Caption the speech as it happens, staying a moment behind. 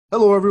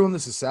Hello, everyone.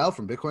 This is Sal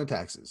from Bitcoin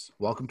Taxes.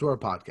 Welcome to our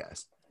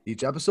podcast.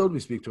 Each episode, we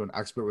speak to an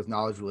expert with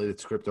knowledge related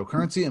to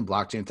cryptocurrency and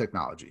blockchain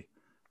technology.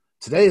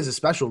 Today is a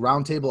special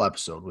roundtable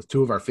episode with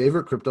two of our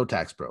favorite crypto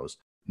tax pros,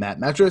 Matt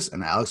Metras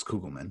and Alex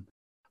Kugelman.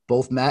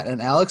 Both Matt and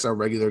Alex are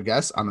regular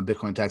guests on the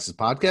Bitcoin Taxes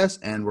podcast,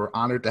 and we're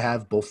honored to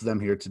have both of them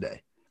here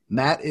today.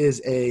 Matt is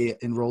an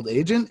enrolled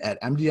agent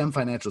at MDM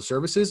Financial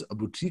Services, a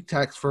boutique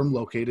tax firm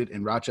located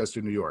in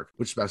Rochester, New York,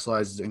 which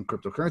specializes in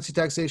cryptocurrency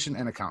taxation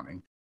and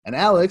accounting. And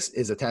Alex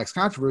is a tax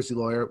controversy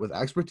lawyer with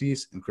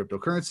expertise in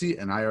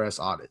cryptocurrency and IRS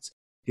audits.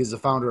 He is the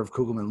founder of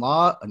Kugelman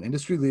Law, an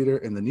industry leader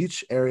in the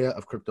niche area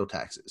of crypto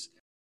taxes.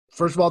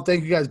 First of all,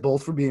 thank you guys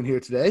both for being here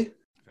today.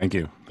 Thank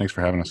you. Thanks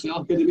for having us.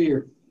 Yeah, good to be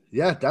here.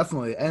 Yeah,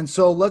 definitely. And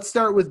so let's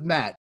start with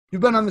Matt.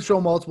 You've been on the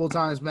show multiple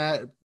times,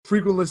 Matt.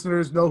 Frequent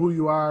listeners know who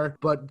you are,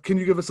 but can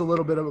you give us a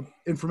little bit of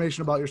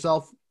information about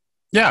yourself?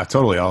 Yeah,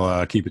 totally.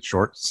 I'll keep it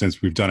short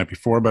since we've done it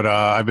before, but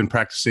I've been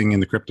practicing in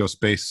the crypto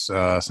space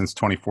since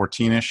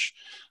 2014-ish,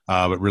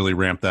 but really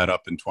ramped that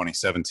up in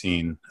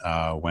 2017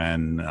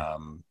 when,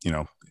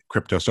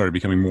 crypto started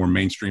becoming more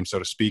mainstream, so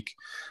to speak.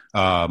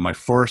 My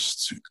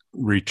first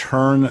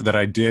return that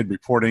I did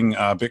reporting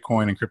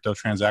Bitcoin and crypto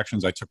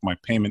transactions, I took my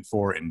payment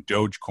for in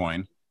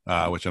Dogecoin,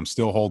 which I'm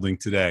still holding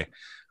today.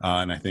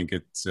 And I think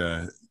it's,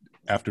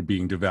 after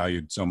being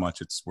devalued so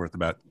much, it's worth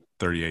about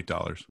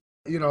 $38.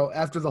 You know,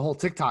 after the whole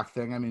TikTok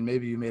thing, I mean,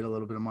 maybe you made a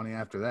little bit of money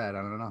after that. I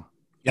don't know.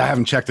 Yeah, I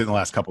haven't checked it in the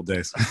last couple of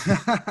days.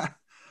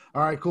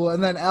 All right, cool.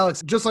 And then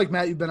Alex, just like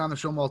Matt, you've been on the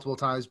show multiple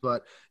times,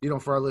 but,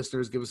 for our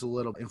listeners, give us a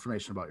little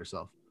information about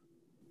yourself.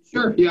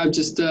 Sure. Yeah, I'm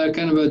just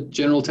kind of a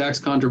general tax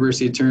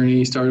controversy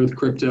attorney. Started with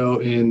crypto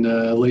in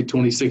late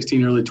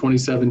 2016, early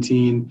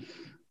 2017.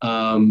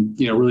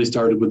 Really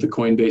started with the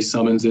Coinbase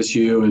summons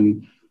issue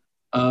and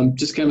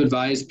just kind of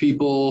advised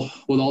people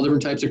with all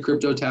different types of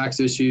crypto tax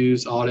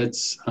issues,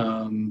 audits,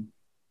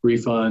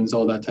 refunds,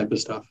 all that type of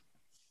stuff.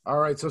 All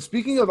right. So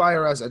speaking of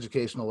IRS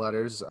educational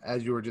letters,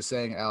 as you were just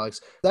saying, Alex,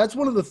 that's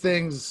one of the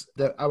things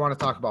that I want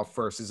to talk about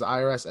first is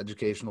IRS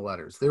educational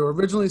letters. They were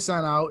originally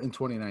sent out in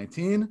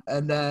 2019,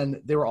 and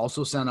then they were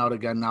also sent out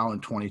again now in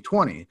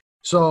 2020.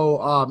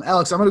 So,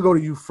 Alex, I'm going to go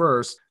to you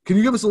first. Can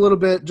you give us a little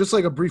bit, just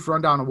like a brief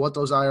rundown of what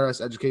those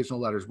IRS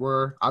educational letters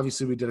were?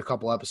 Obviously, we did a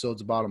couple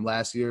episodes about them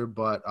last year,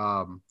 but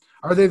are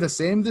they the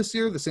same this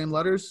year, the same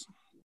letters?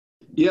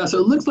 Yeah, so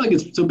it looks like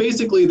so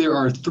basically there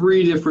are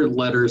three different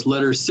letters,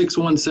 letter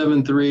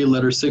 6173,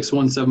 letter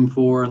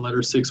 6174, and letter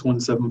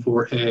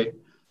 6174A.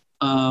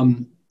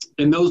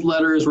 And those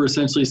letters were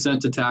essentially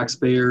sent to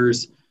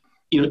taxpayers,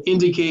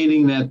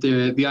 indicating that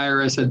the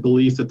IRS had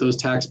belief that those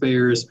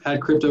taxpayers had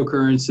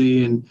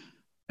cryptocurrency and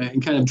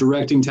kind of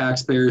directing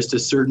taxpayers to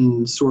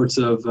certain sorts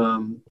of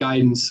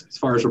guidance as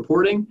far as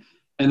reporting.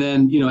 And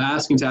then,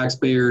 asking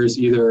taxpayers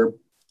either,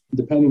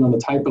 depending on the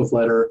type of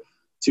letter,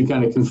 to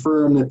kind of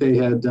confirm that they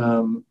had,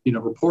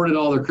 reported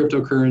all their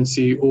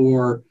cryptocurrency,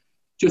 or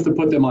just to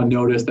put them on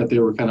notice that they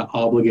were kind of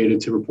obligated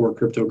to report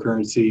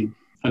cryptocurrency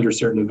under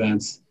certain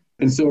events.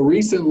 And so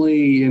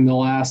recently, in the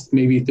last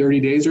maybe 30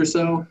 days or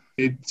so,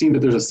 it seemed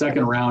that there's a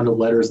second round of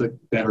letters that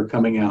are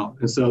coming out.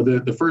 And so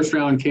the first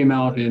round came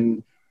out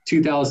in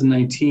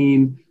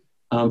 2019.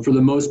 For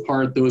the most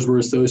part, those were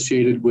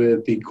associated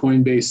with the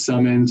Coinbase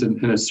summons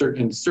and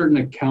certain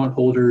account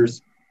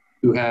holders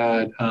who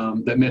had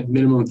that met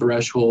minimum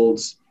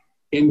thresholds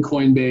in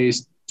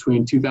Coinbase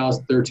between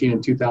 2013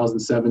 and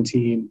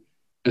 2017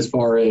 as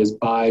far as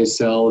buys,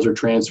 sells, or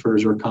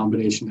transfers, or a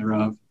combination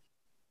thereof.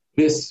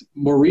 This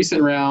more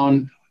recent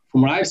round,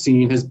 from what I've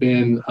seen, has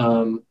been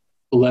the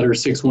letter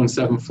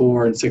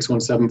 6174 and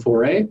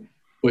 6174A,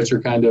 which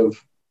are kind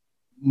of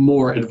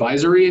more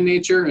advisory in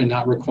nature and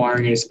not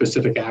requiring any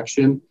specific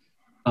action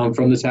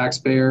from the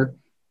taxpayer.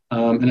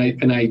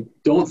 And I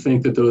don't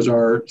think that those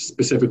are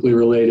specifically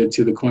related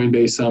to the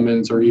Coinbase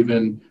summons or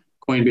even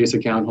Coinbase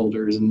account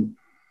holders. And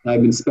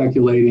I've been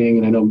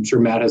speculating, and I'm sure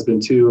Matt has been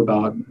too,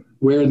 about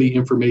where the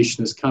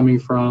information is coming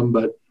from.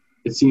 But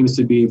it seems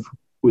to be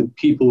with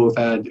people who have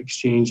had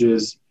exchange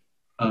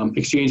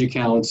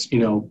accounts,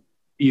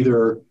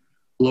 either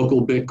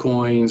local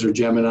Bitcoins or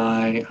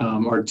Gemini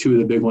are two of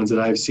the big ones that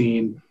I've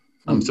seen.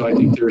 So I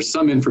think there's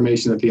some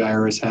information that the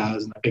IRS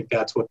has, and I think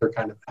that's what they're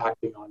kind of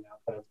acting on now,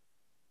 kind of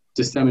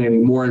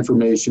disseminating more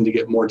information to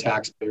get more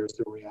taxpayers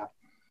to react.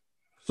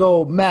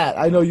 So, Matt,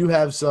 I know you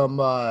have some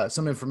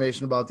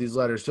information about these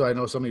letters too. I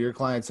know some of your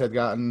clients had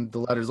gotten the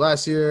letters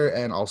last year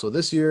and also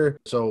this year.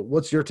 So,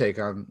 what's your take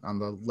on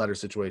the letter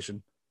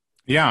situation?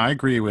 Yeah, I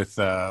agree with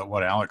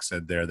what Alex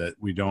said there, that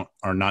we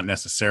are not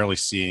necessarily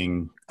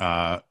seeing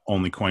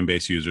only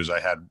Coinbase users. I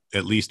had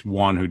at least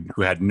one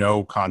who had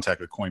no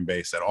contact with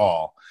Coinbase at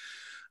all.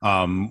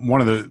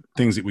 One of the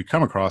things that we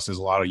come across is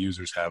a lot of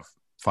users have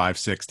 5,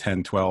 6,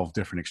 10, 12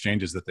 different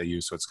exchanges that they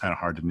use. So it's kind of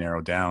hard to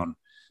narrow down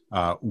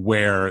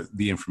where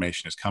the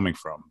information is coming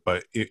from.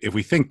 But if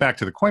we think back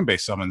to the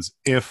Coinbase summons,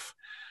 if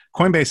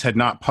Coinbase had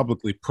not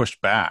publicly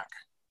pushed back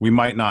we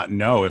might not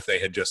know if they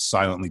had just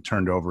silently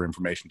turned over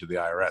information to the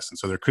IRS. And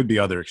so there could be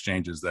other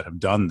exchanges that have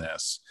done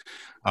this,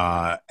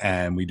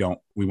 and we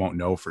won't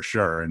know for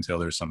sure until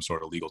there's some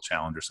sort of legal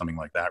challenge or something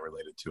like that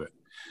related to it.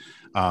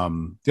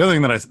 The other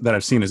thing that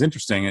I've seen is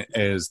interesting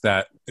is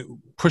that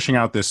pushing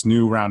out this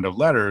new round of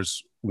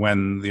letters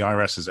when the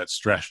IRS is at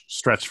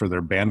stretch for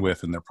their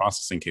bandwidth and their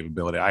processing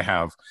capability. I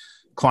have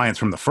clients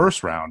from the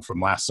first round from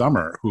last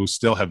summer who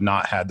still have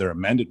not had their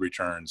amended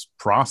returns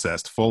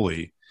processed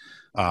fully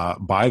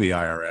by the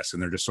IRS,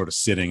 and they're just sort of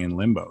sitting in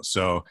limbo.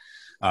 So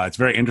it's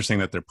very interesting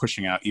that they're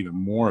pushing out even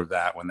more of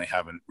that when they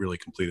haven't really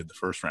completed the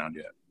first round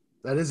yet.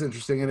 That is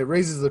interesting. And it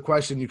raises the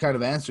question, you kind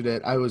of answered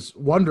it. I was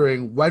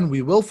wondering when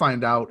we will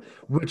find out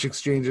which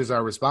exchanges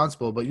are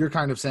responsible, but you're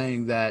kind of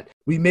saying that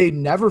we may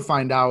never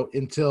find out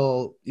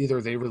until either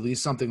they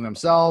release something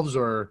themselves,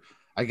 or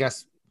I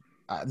guess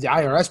the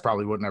IRS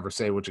probably would never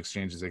say which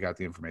exchanges they got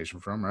the information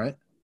from, right?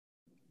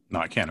 No,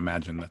 I can't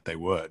imagine that they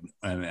would.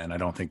 And I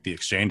don't think the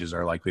exchanges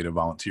are likely to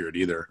volunteer it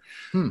either,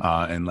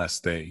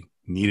 unless they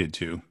needed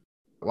to.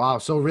 Wow.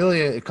 So really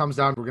it comes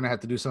down, we're going to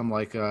have to do some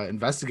like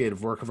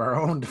investigative work of our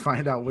own to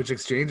find out which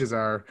exchanges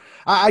are.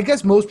 I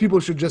guess most people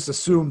should just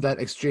assume that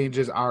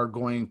exchanges are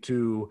going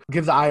to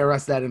give the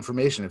IRS that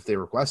information if they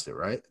request it,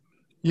 right?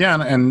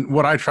 Yeah. And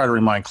what I try to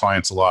remind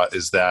clients a lot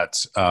is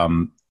that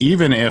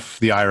even if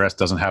the IRS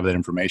doesn't have that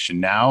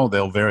information now,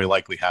 they'll very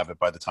likely have it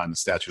by the time the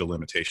statute of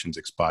limitations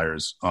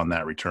expires on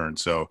that return.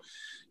 So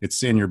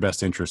it's in your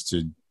best interest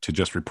to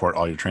just report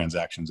all your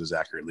transactions as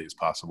accurately as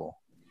possible.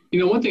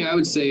 One thing I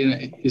would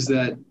say is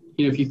that,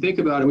 if you think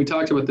about it, we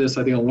talked about this,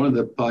 I think, on one of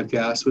the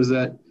podcasts, was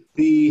that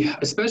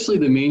especially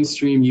the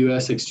mainstream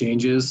U.S.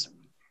 exchanges,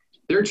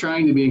 they're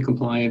trying to be in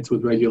compliance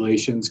with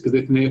regulations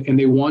and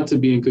they want to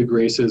be in good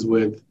graces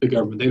with the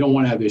government. They don't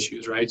want to have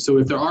issues, right? So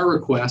if there are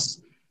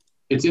requests,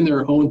 it's in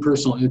their own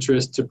personal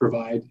interest to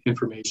provide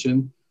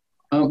information.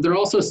 They're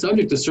also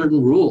subject to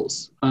certain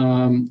rules.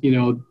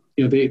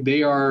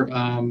 They are,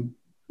 in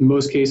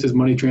most cases,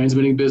 money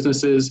transmitting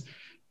businesses,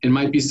 and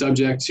might be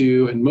subject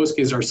to, in most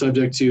cases, are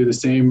subject to the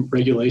same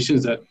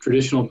regulations that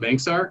traditional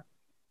banks are.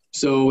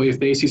 So if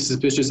they see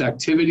suspicious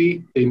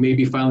activity, they may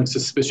be filing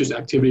suspicious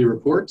activity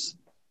reports.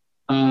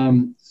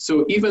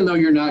 So even though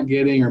you're not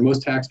getting, or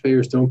most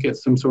taxpayers don't get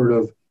some sort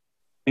of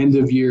end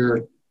of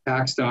year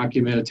tax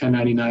document, a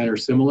 1099 or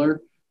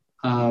similar,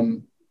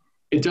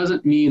 it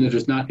doesn't mean that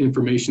there's not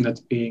information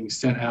that's being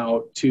sent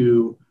out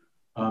to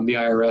the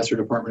IRS or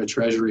Department of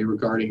Treasury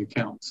regarding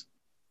accounts.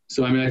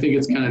 So, I think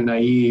it's kind of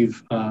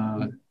naive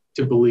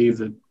to believe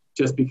that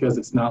just because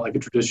it's not like a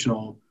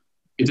traditional,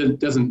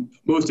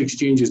 most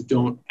exchanges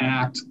don't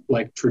act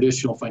like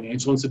traditional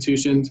financial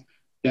institutions,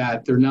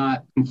 that they're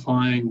not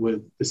complying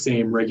with the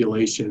same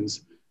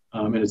regulations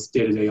in its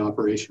day-to-day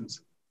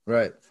operations.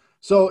 Right.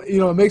 So,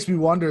 it makes me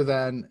wonder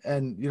then,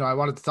 and, I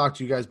wanted to talk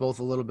to you guys both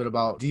a little bit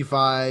about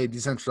DeFi,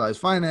 decentralized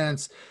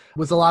finance.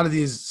 With a lot of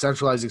these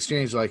centralized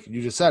exchanges, like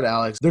you just said,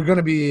 Alex, they're going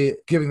to be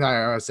giving the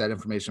IRS that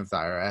information if the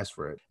IRS asks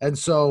for it. And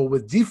so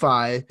with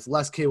DeFi, it's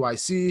less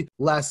KYC,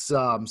 less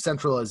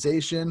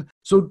centralization.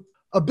 So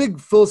a big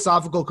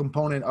philosophical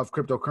component of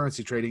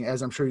cryptocurrency trading,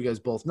 as I'm sure you guys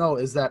both know,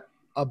 is that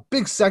a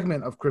big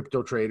segment of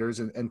crypto traders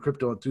and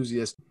crypto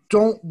enthusiasts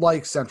don't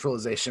like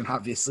centralization,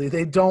 obviously.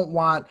 They don't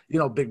want,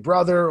 Big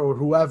Brother or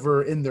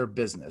whoever in their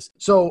business.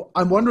 So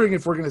I'm wondering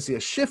if we're going to see a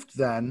shift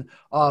then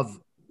of,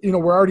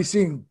 we're already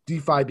seeing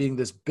DeFi being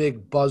this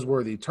big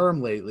buzzworthy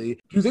term lately.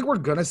 Do you think we're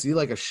going to see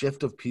like a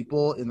shift of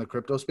people in the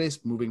crypto space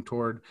moving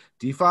toward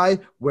DeFi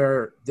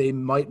where they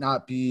might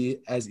not be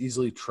as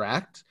easily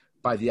tracked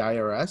by the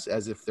IRS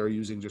as if they're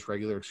using just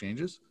regular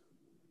exchanges?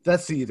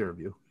 That's to either of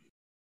you.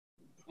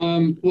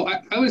 Well,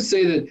 I would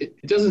say that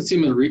it doesn't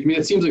seem,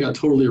 it seems like a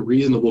totally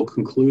reasonable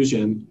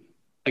conclusion.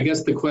 I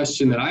guess the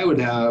question that I would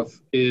have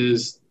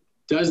is,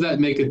 does that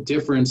make a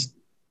difference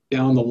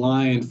down the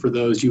line for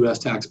those U.S.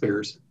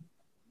 taxpayers?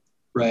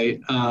 Right?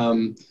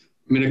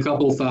 A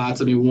couple of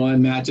thoughts.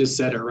 One, Matt just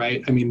said it,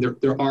 right?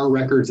 There are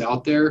records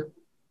out there,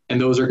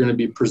 and those are going to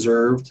be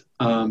preserved.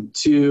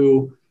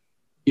 Two,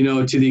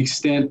 to the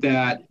extent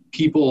that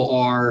people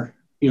are,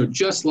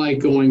 just like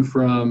going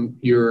from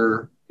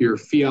your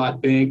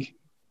fiat bank,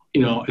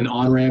 and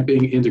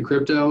on-ramping into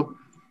crypto,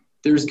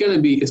 it's going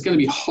to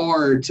be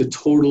hard to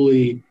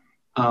totally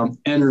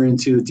enter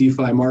into the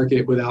DeFi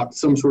market without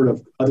some sort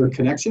of other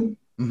connection.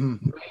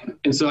 Mm-hmm.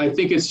 And so I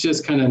think it's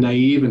just kind of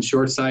naive and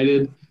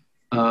short-sighted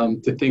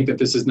to think that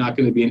this is not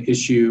going to be an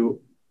issue,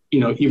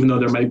 even though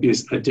there might be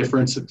a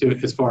difference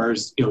as far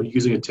as,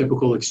 using a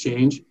typical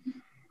exchange.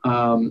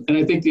 And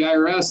I think the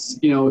IRS,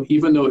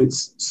 even though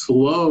it's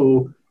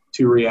slow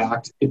to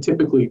react, it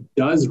typically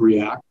does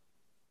react.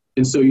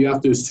 And so you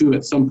have to assume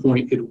at some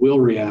point it will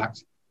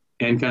react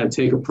and kind of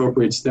take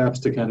appropriate steps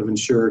to kind of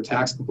ensure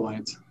tax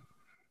compliance.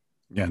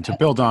 Yeah, and to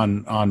build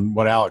on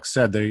what Alex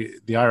said,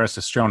 the IRS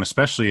has shown,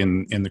 especially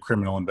in the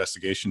criminal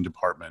investigation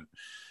department,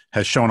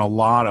 has shown a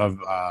lot of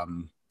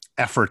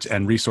effort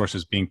and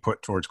resources being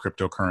put towards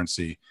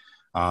cryptocurrency.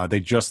 They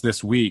just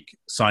this week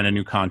signed a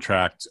new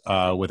contract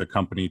with a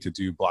company to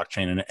do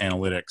blockchain and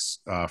analytics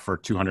for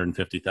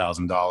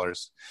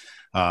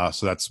 $250,000.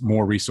 So that's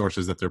more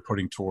resources that they're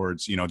putting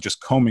towards,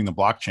 just combing the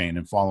blockchain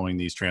and following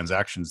these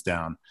transactions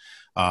down.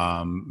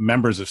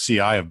 Members of CI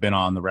have been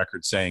on the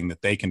record saying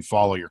that they can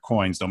follow your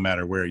coins no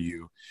matter where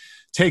you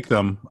take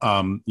them.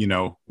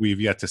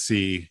 We've yet to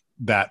see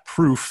that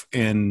proof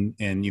in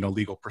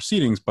legal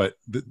proceedings, but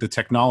the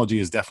technology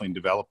is definitely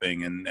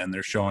developing, and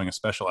they're showing a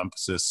special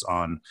emphasis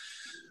on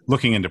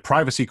looking into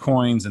privacy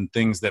coins and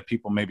things that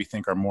people maybe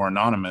think are more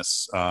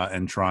anonymous,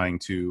 and trying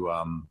to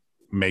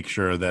make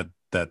sure that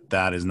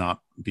is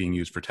not being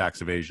used for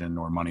tax evasion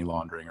or money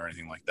laundering or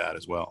anything like that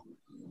as well.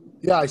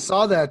 Yeah, I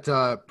saw that.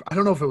 I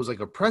don't know if it was like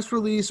a press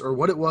release or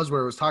what it was,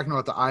 where it was talking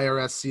about the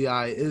IRS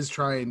CI is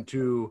trying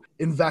to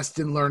invest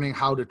in learning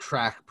how to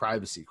track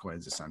privacy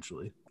coins,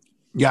 essentially.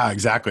 Yeah,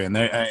 exactly.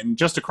 And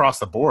just across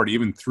the board,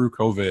 even through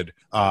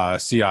COVID,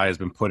 CI has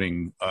been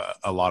putting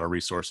a lot of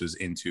resources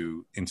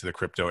into the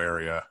crypto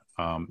area.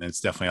 And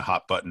it's definitely a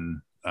hot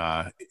button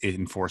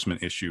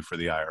enforcement issue for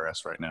the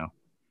IRS right now.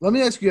 Let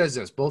me ask you guys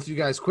this, both of you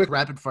guys, quick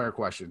rapid fire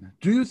question.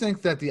 Do you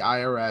think that the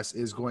IRS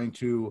is going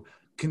to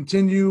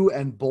continue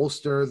and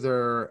bolster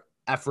their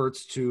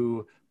efforts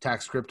to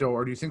tax crypto,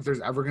 or do you think there's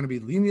ever going to be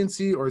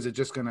leniency, or is it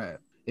just going to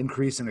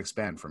increase and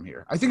expand from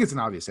here? I think it's an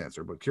obvious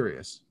answer, but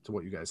curious to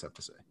what you guys have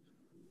to say.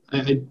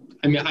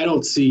 I mean, I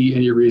don't see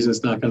any reason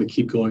it's not going to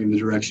keep going in the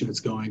direction it's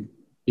going,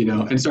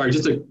 and sorry,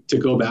 just to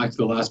go back to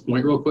the last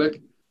point real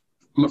quick.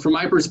 From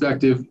my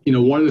perspective,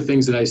 one of the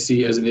things that I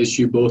see as an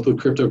issue, both with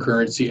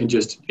cryptocurrency and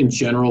just in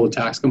general with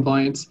tax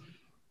compliance,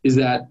 is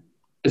that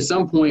at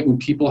some point when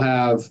people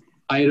have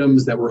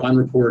items that were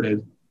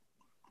unreported,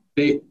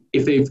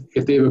 if they've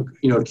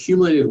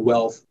accumulated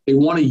wealth, they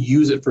want to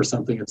use it for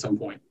something at some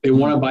point. They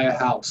want to buy a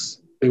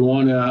house. They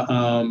want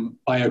to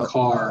buy a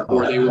car,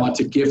 or they want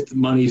to gift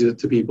money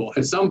to people.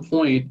 At some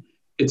point,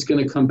 it's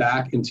going to come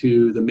back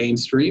into the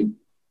mainstream,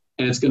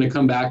 and it's going to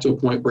come back to a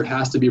point where it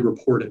has to be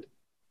reported.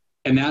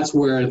 And that's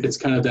where it's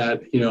kind of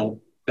that,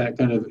 that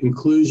kind of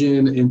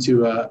inclusion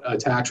into a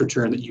tax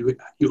return that you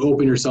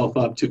open yourself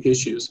up to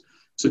issues.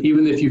 So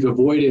even if you've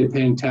avoided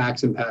paying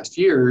tax in past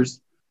years,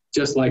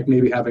 just like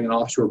maybe having an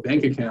offshore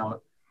bank account,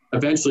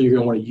 eventually you're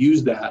going to want to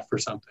use that for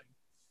something.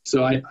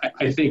 So I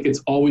think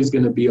it's always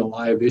going to be a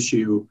live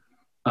issue,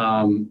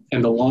 and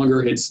the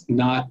longer it's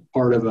not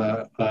part of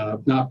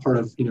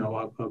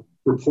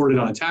reported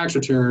on a tax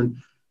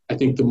return, I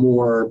think the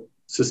more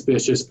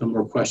suspicious, the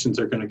more questions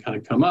are going to kind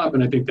of come up.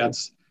 And I think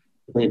that's,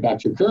 bring it back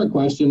to your current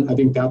question, I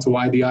think that's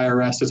why the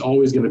IRS is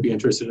always going to be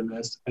interested in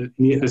this,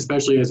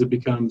 especially as it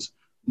becomes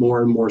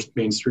more and more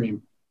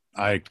mainstream.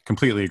 I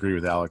completely agree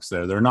with Alex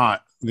there. The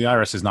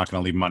IRS is not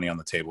going to leave money on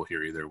the table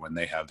here either when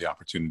they have the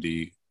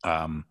opportunity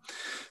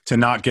to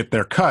not get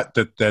their cut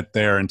that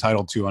they're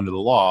entitled to under the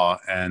law.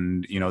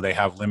 And, they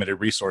have limited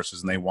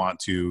resources and they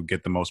want to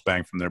get the most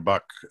bang from their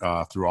buck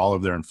through all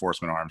of their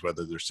enforcement arms,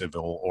 whether they're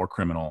civil or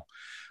criminal.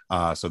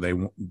 So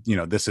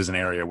this is an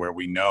area where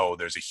we know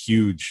there's a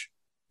huge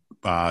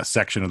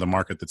section of the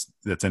market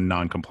that's in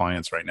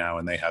non-compliance right now,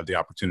 and they have the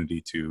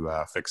opportunity to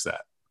fix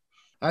that.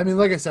 I mean,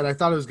 like I said, I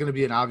thought it was going to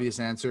be an obvious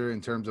answer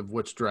in terms of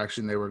which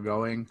direction they were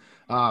going.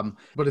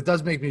 But it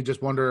does make me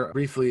just wonder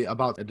briefly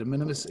about a de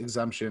minimis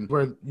exemption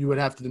where you would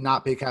have to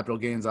not pay capital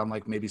gains on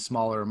like maybe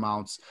smaller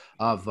amounts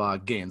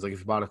of gains, like if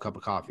you bought a cup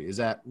of coffee. Is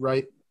that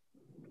right?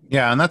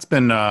 Yeah, and that's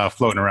been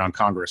floating around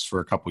Congress for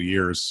a couple of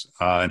years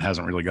and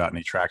hasn't really gotten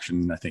any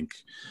traction. I think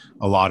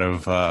a lot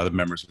of the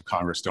members of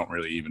Congress don't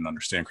really even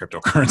understand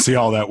cryptocurrency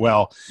all that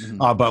well. Mm-hmm.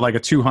 But like a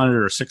 $200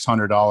 or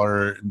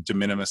 $600 de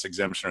minimis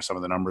exemption are some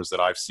of the numbers that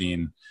I've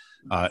seen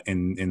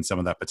in some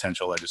of that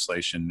potential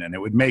legislation. And it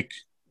would make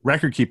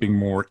record keeping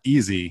more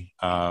easy,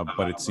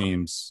 but it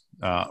seems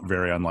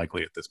very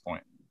unlikely at this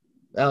point.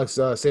 Alex,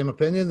 same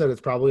opinion that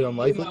it's probably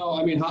unlikely? No,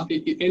 I mean,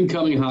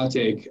 incoming hot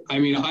take. I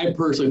mean, I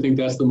personally think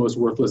that's the most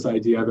worthless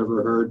idea I've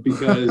ever heard,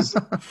 because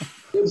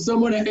if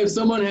someone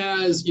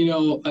has,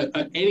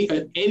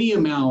 any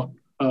amount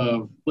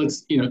of,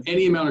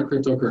 any amount of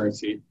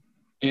cryptocurrency,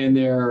 and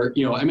they're,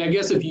 I mean, I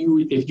guess if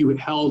you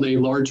held a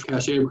large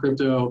cache of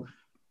crypto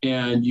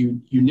and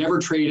you never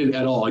traded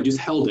at all, you just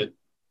held it,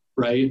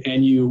 right?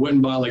 And you went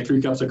and bought like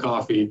 3 cups of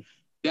coffee,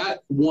 that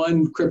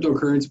one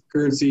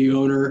cryptocurrency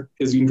owner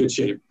is in good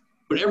shape.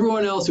 But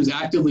everyone else who's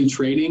actively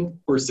trading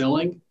or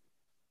selling,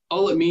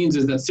 all it means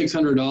is that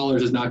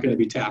 $600 is not going to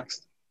be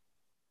taxed.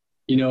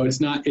 It's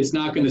not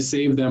going to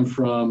save them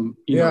from,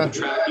 the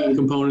tracking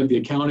component, the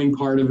accounting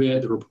part of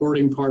it, the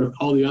reporting part of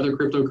all the other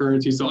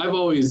cryptocurrencies. So I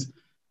always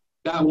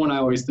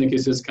think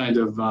is just kind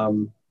of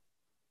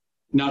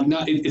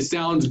it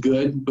sounds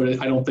good, but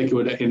I don't think it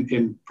would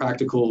in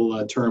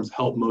practical terms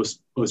help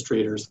most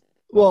traders.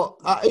 Well,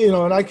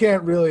 and I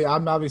can't really,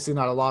 I'm obviously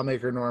not a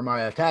lawmaker nor am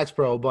I a tax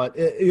pro, but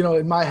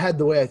in my head,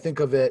 the way I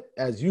think of it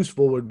as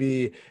useful would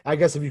be, I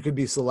guess if you could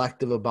be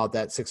selective about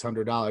that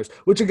 $600,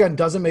 which again,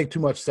 doesn't make too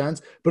much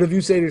sense. But if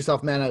you say to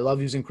yourself, man, I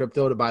love using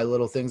crypto to buy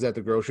little things at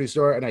the grocery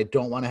store, and I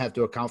don't want to have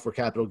to account for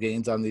capital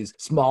gains on these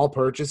small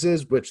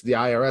purchases, which the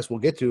IRS will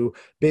get to,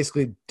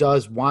 basically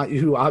does want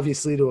you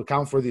obviously to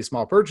account for these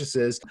small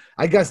purchases.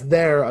 I guess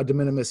there, a de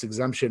minimis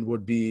exemption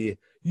would be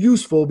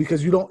useful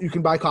because you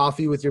can buy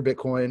coffee with your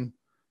Bitcoin.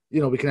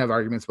 We can have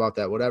arguments about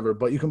that, whatever,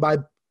 but you can buy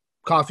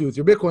coffee with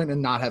your Bitcoin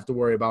and not have to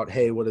worry about,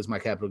 hey, what is my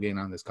capital gain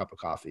on this cup of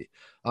coffee?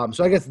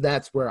 So I guess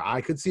that's where I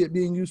could see it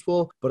being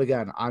useful. But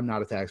again, I'm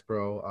not a tax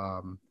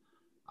pro.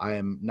 I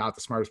am not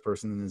the smartest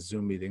person in this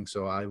Zoom meeting,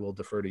 so I will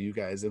defer to you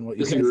guys and what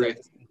you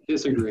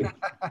Disagree.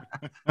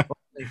 Well,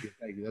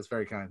 thank you. That's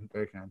very kind.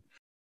 Very kind.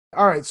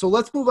 All right, so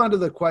let's move on to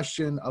the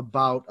question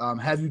about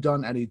have you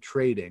done any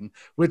trading,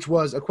 which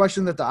was a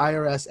question that the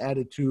IRS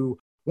added to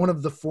one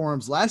of the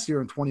forms last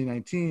year in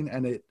 2019,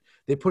 and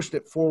they pushed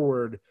it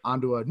forward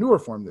onto a newer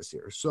form this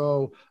year.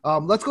 So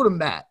let's go to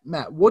Matt.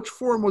 Matt, which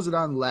form was it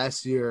on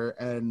last year,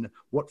 and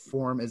what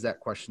form is that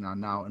question on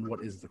now, and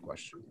what is the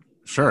question?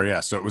 Sure, yeah.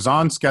 So it was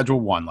on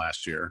Schedule 1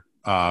 last year,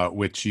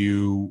 which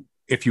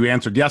if you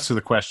answered yes to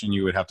the question,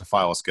 you would have to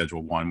file a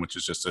Schedule 1, which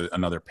is just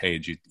another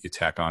page you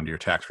tack onto your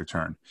tax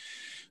return.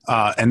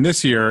 And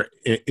this year,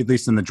 at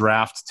least in the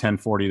draft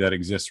 1040 that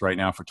exists right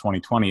now for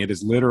 2020, it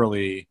is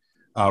literally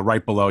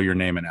right below your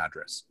name and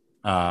address.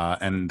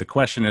 And the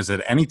question is,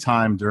 at any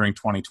time during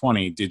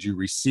 2020, did you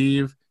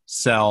receive,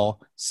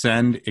 sell,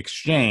 send,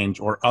 exchange,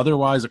 or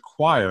otherwise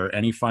acquire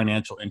any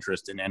financial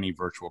interest in any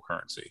virtual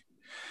currency?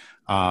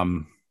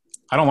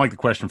 I don't like the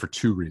question for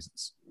two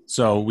reasons.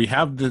 So we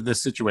have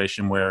this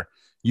situation where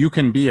you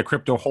can be a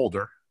crypto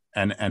holder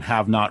and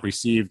have not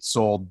received,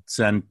 sold,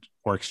 sent,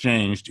 or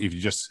exchanged. If you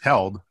just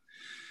held,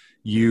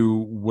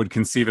 you would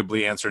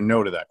conceivably answer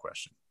no to that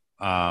question.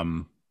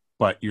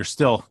 But you're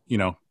still,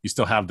 you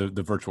still have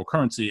the virtual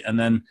currency. And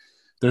then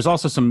there's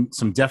also some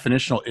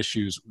definitional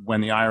issues when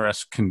the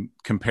IRS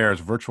compares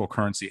virtual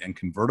currency and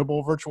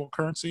convertible virtual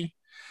currency.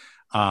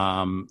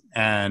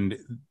 And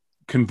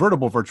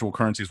convertible virtual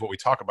currency is what we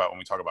talk about when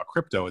we talk about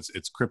crypto.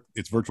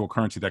 It's virtual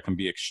currency that can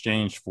be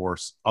exchanged for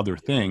other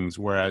things,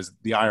 whereas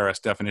the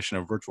IRS definition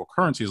of virtual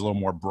currency is a little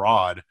more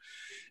broad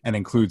and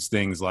includes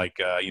things like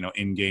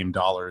in-game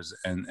dollars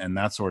and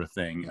that sort of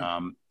thing.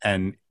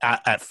 And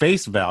at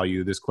face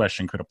value, this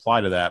question could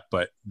apply to that,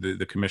 but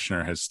the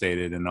commissioner has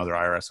stated and other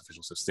IRS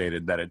officials have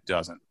stated that it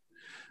doesn't.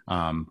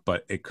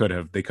 But they could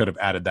have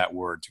added that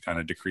word to kind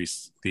of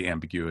decrease the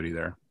ambiguity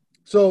there.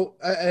 So,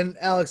 and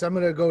Alex, I'm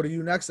going to go to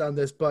you next on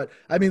this, but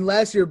I mean,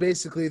 last year,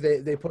 basically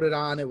they put it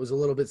on. It was a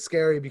little bit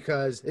scary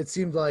because it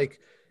seemed like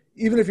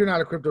even if you're not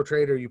a crypto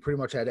trader, you pretty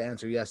much had to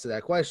answer yes to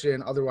that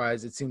question.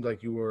 Otherwise, it seemed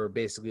like you were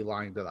basically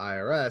lying to the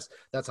IRS.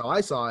 That's how I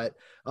saw it.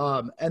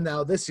 And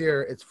now this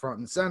year it's front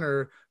and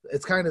center.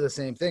 It's kind of the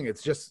same thing.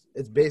 It's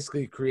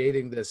basically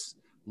creating this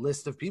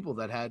list of people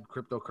that had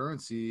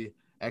cryptocurrency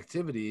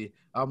activity,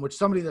 which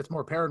somebody that's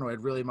more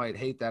paranoid really might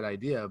hate that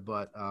idea.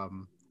 But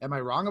am I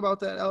wrong about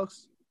that,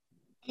 Alex?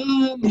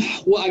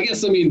 Well, I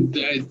guess,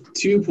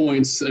 2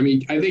 points. I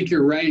think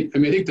you're right. I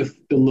think the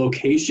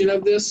location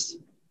of this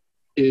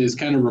is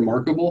kind of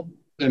remarkable.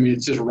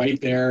 It's just right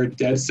there,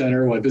 dead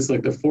center. This is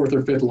like the fourth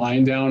or fifth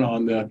line down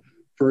on the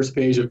first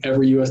page of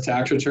every U.S.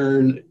 tax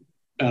return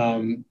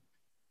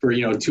for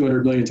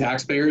 200 million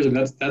taxpayers. And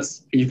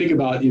that's you think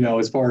about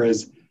as far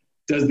as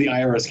does the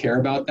IRS care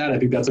about that? I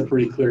think that's a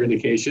pretty clear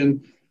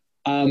indication.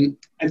 I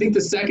think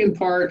the second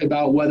part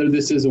about whether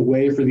this is a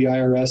way for the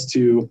IRS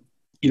to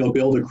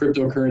build a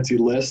cryptocurrency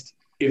list.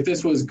 If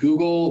this was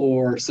Google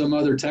or some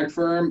other tech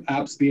firm,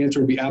 the answer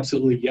would be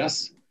absolutely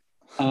yes.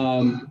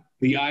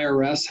 The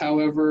IRS,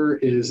 however,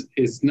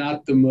 is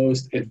not the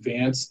most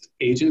advanced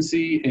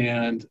agency,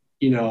 and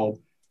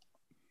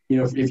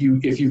if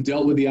you've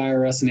dealt with the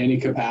IRS in any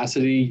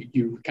capacity,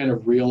 you kind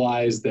of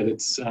realize that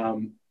it's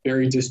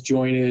very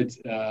disjointed.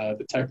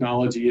 The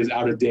technology is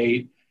out of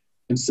date,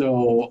 and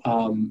so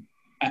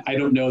I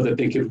don't know that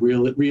they could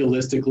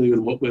realistically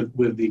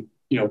with the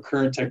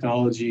current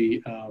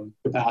technology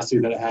capacity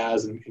that it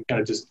has and kind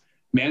of just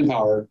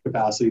manpower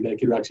capacity that it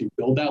could actually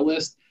build that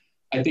list.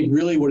 I think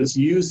really what it's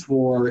used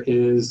for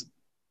is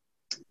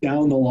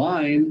down the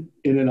line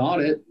in an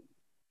audit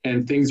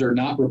and things are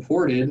not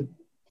reported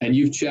and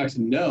you've checked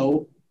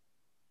no,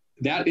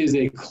 that is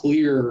a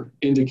clear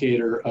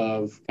indicator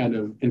of kind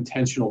of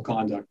intentional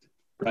conduct,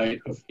 right?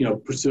 Of,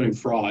 pursuing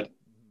fraud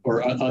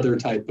or other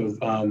type of,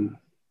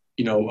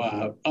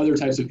 other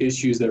types of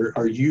issues that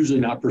are usually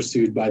not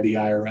pursued by the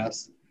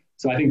IRS.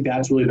 So I think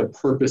that's really the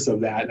purpose of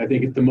that. And I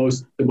think the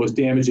most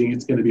damaging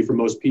it's going to be for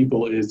most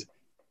people is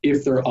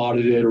if they're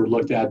audited or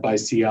looked at by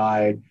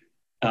CI,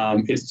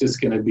 it's just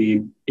going to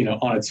be,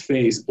 on its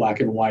face, black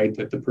and white,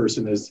 that the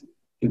person has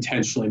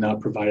intentionally not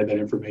provided that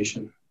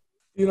information.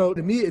 To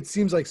me, it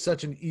seems like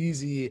such an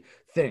easy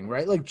thing,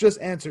 right? Like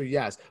just answer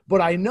yes.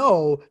 But I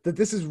know that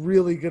this is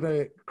really going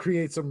to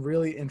create some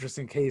really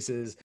interesting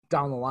cases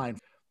down the line.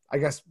 I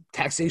guess,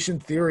 taxation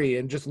theory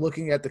and just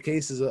looking at the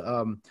cases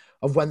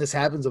of when this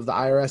happens, of the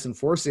IRS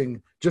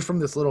enforcing just from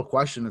this little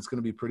question. It's going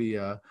to be pretty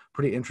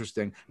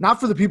interesting. Not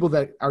for the people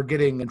that are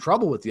getting in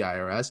trouble with the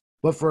IRS,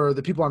 but for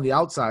the people on the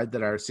outside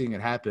that are seeing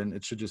it happen.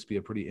 It should just be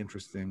a pretty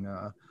interesting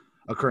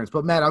occurrence.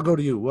 But Matt, I'll go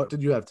to you. What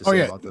did you have to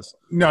say about this?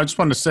 No, I just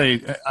wanted to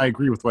say I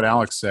agree with what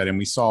Alex said, and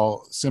we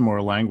saw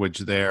similar language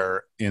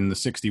there in the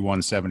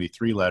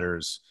 6173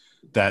 letters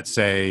that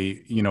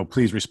say,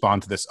 please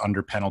respond to this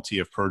under penalty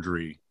of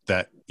perjury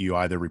that you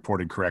either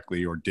reported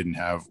correctly or didn't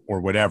have or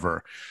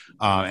whatever.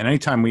 And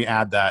anytime we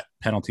add that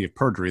penalty of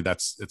perjury,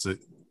 it's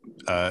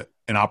an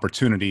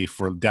opportunity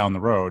for down the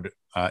road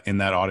in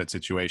that audit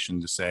situation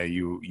to say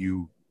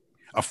you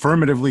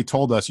affirmatively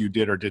told us you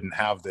did or didn't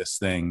have this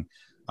thing.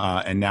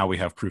 And now we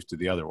have proof to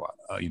the other one,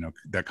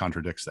 that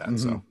contradicts that. Mm-hmm.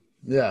 So,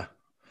 yeah.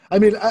 I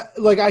mean,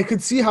 I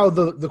could see how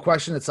the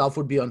question itself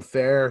would be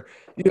unfair.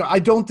 I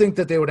don't think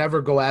that they would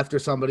ever go after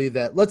somebody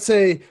that, let's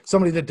say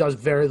somebody that does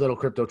very little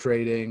crypto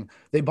trading,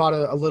 they bought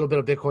a little bit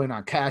of Bitcoin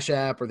on Cash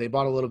App, or they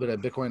bought a little bit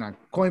of Bitcoin on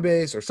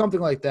Coinbase or something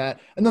like that.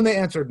 And then they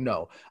answered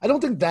no. I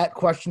don't think that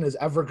question is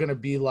ever going to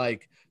be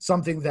like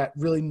something that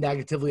really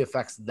negatively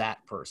affects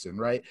that person,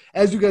 right?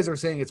 As you guys are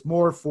saying, it's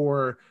more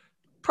for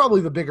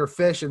probably the bigger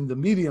fish and the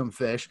medium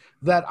fish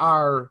that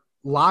are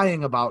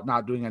lying about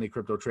not doing any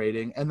crypto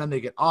trading, and then they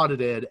get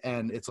audited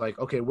and it's like,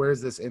 okay, where's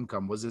this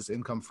income? Was this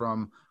income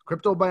from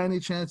crypto by any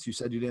chance? You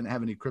said you didn't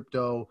have any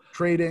crypto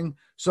trading.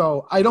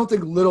 So I don't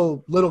think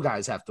little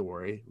guys have to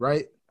worry,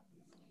 right?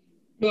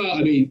 Well,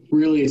 I mean,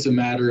 really it's a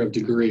matter of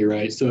degree,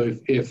 right? So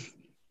if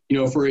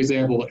for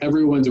example,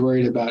 everyone's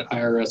worried about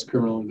IRS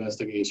criminal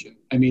investigation.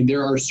 I mean,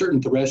 there are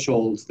certain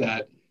thresholds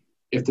that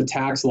if the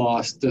tax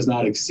loss does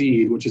not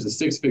exceed, which is a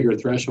six-figure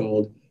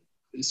threshold,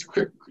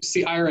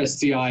 IRS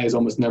CI is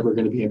almost never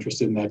going to be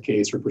interested in that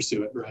case or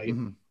pursue it, right?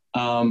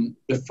 Mm-hmm.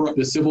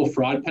 The civil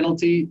fraud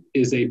penalty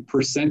is a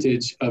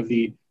percentage of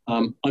the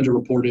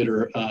underreported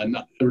or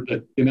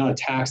the amount of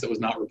tax that was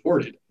not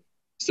reported.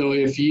 So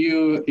if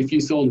you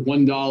sold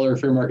 $1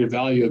 fair market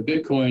value of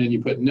Bitcoin and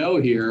you put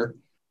no here,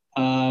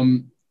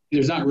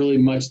 there's not really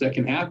much that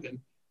can happen.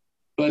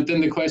 But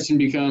then the question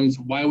becomes,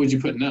 why would you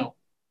put no?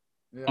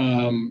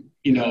 Yeah.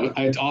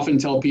 I often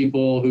tell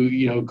people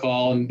who,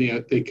 call and,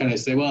 they kind of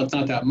say, well, it's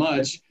not that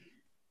much.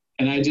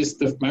 And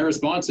my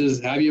response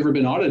is, have you ever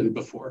been audited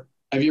before?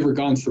 Have you ever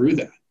gone through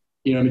that?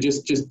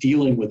 Just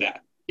dealing with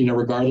that,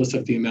 regardless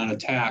of the amount of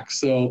tax.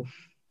 So,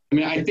 I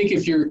mean, I think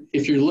if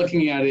you're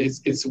looking at it,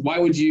 it's why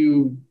would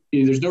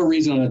there's no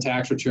reason on a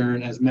tax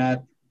return, as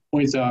Matt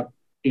points out,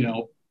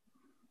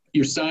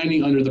 you're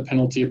signing under the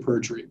penalty of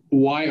perjury.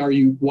 Why are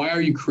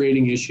you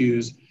creating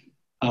issues?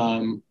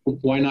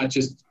 Why not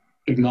just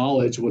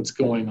acknowledge what's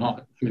going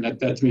on? I mean,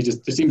 that to me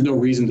there seems no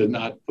reason to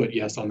not put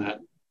yes on that.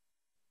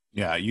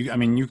 Yeah,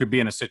 you could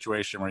be in a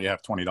situation where you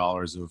have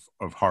 $20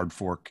 of hard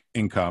fork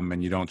income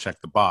and you don't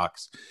check the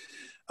box.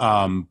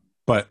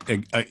 But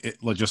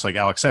just like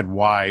Alex said,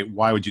 why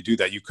would you do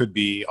that? You could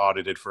be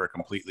audited for a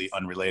completely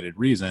unrelated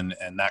reason,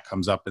 and that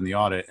comes up in the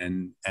audit,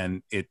 and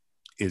it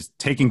is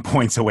taking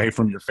points away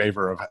from your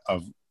favor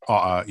of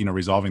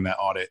resolving that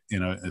audit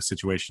in a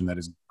situation that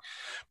is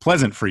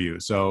pleasant for you.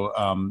 So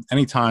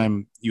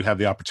anytime you have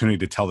the opportunity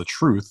to tell the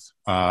truth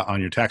on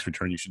your tax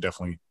return, you should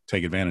definitely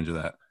take advantage of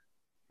that.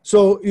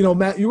 So,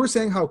 Matt, you were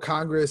saying how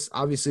Congress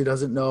obviously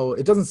doesn't know,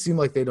 it doesn't seem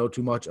like they know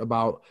too much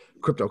about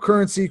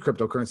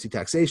cryptocurrency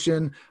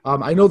taxation.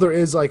 I know there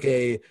is like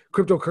a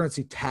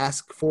cryptocurrency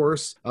task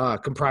force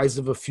comprised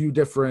of a few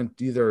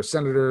different either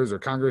senators or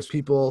Congress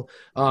people.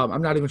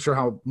 I'm not even sure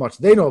how much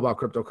they know about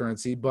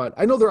cryptocurrency, but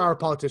I know there are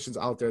politicians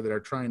out there that are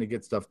trying to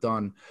get stuff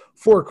done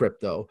for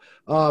crypto.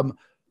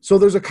 So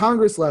there's a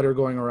Congress letter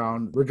going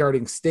around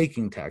regarding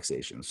staking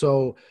taxation.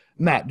 So,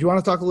 Matt, do you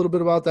want to talk a little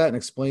bit about that and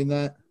explain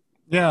that?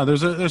 Yeah,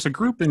 there's a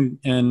group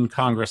in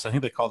Congress. I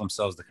think they call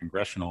themselves the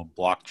Congressional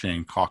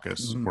Blockchain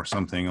Caucus or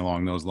something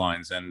along those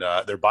lines, and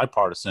they're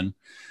bipartisan.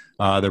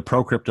 They're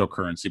pro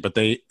cryptocurrency, but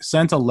they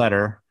sent a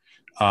letter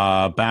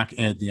back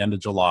at the end of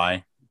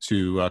July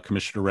to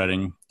Commissioner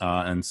Redding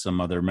and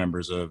some other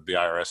members of the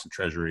IRS and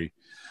Treasury,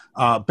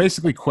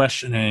 basically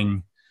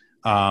questioning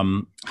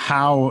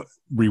how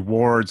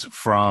rewards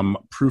from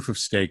proof of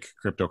stake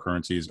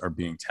cryptocurrencies are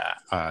being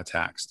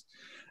taxed.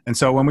 And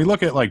so when we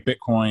look at like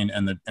Bitcoin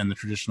and the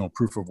traditional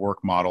proof of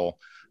work model,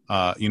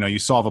 you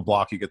solve a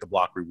block, you get the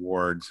block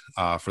reward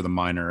for the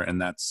miner,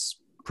 and that's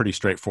pretty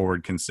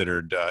straightforward,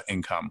 considered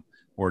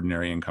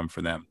ordinary income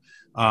for them.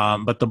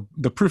 But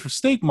the proof of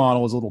stake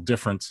model is a little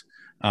different.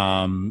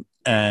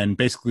 And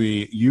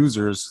basically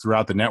users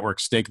throughout the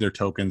network stake their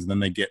tokens, then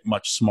they get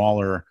much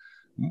smaller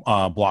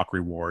block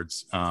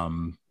rewards,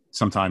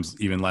 sometimes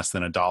even less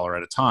than $1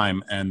 at a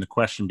time. And the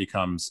question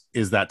becomes,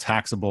 is that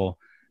taxable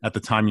at the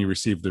time you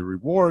receive the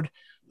reward?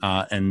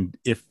 And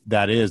if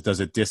that is, does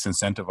it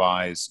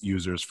disincentivize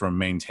users from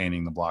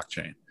maintaining the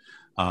blockchain?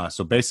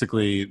 So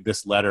basically,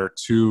 this letter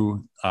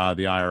to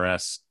the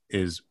IRS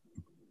is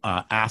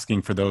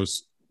asking for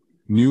those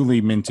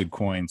newly minted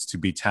coins to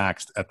be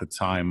taxed at the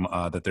time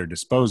that they're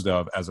disposed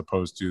of, as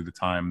opposed to the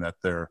time that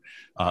they're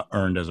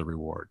earned as a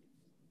reward.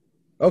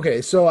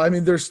 Okay, so I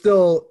mean, they're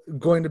still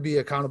going to be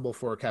accountable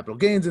for capital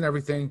gains and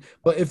everything,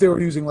 but if they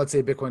were using, let's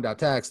say,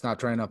 Bitcoin.Tax, not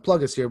trying to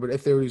plug us here, but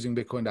if they were using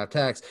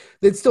Bitcoin.Tax,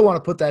 they'd still want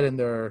to put that in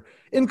their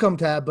income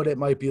tab, but it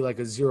might be like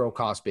a zero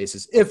cost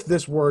basis if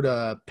this were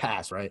to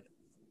pass, right?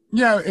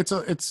 Yeah,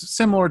 it's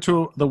similar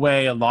to the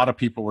way a lot of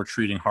people were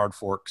treating hard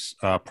forks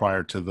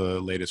prior to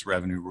the latest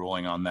revenue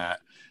ruling on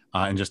that,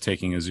 and just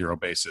taking a zero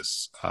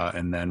basis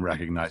and then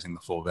recognizing the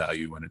full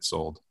value when it's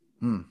sold.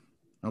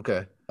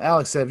 Okay.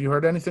 Alex, have you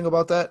heard anything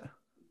about that?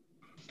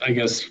 I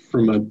guess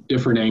from a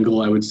different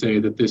angle, I would say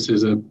that this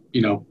is a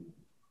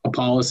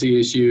policy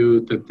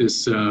issue that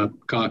this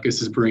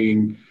caucus is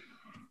bringing,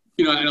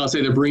 and I'll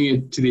say they're bringing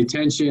it to the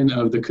attention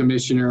of the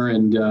commissioner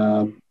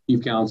and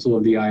chief counsel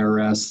of the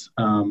IRS.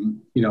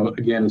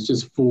 Again, it's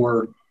just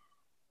four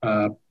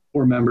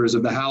members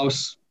of the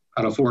House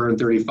out of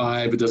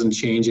 435. It doesn't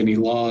change any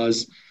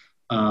laws.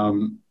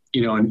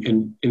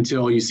 And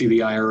until you see the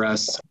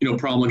IRS,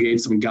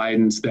 promulgate some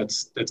guidance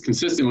that's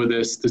consistent with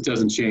this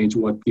doesn't change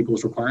what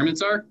people's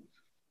requirements are.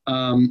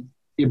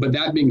 But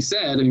that being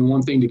said,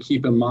 one thing to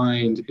keep in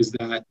mind is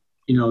that,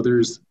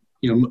 there's,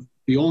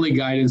 the only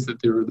guidance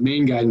the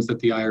main guidance that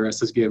the IRS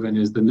has given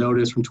is the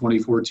notice from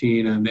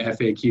 2014 and the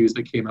FAQs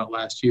that came out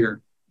last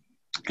year.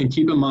 And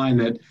keep in mind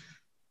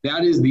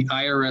that is the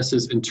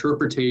IRS's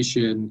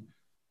interpretation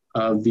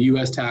of the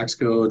U.S. tax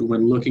code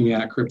when looking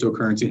at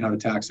cryptocurrency and how to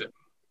tax it.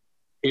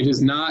 It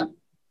is not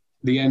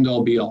the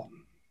end-all be-all.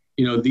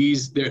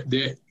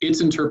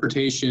 Its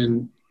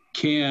interpretation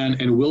can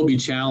and will be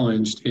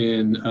challenged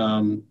in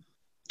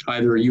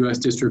either a U.S.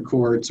 district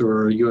courts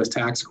or a U.S.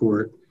 tax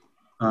court.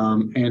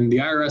 And the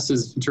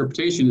IRS's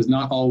interpretation is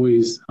not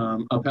always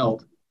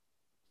upheld.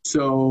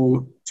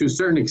 So to a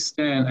certain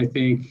extent, I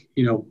think,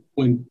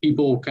 when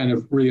people kind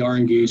of really are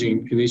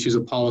engaging in issues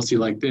of policy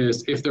like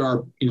this, if there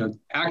are,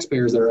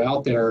 taxpayers that are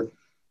out there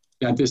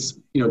that this,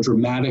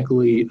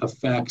 dramatically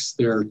affects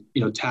their,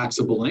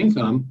 taxable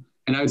income.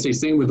 And I would say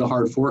same with the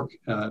hard fork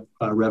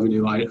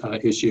revenue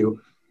issue.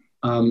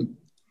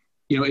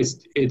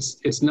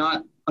 It's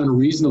not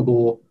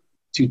unreasonable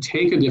to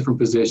take a different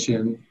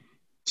position,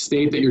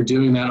 state that you're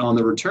doing that on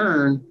the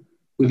return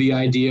with the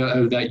idea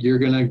of that you're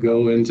going to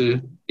go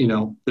into,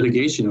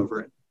 litigation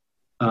over it.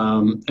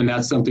 And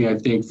that's something I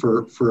think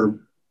for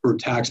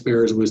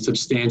taxpayers with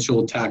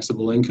substantial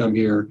taxable income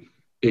here,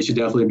 they should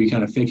definitely be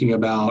kind of thinking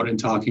about and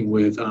talking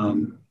with,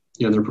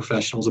 their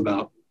professionals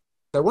about.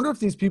 I wonder if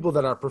these people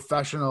that are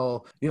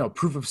professional,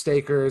 proof of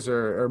stakers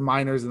or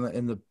miners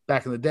in the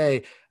back in the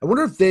day, I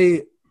wonder if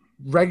they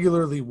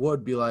regularly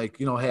would be like,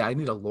 hey, I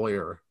need a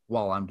lawyer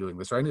while I'm doing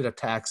this, or I need a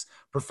tax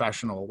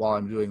professional while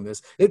I'm doing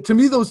this. To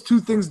me, those two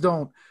things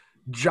don't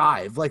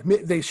jive. Like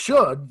they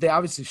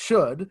obviously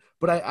should,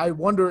 but I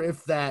wonder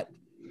if that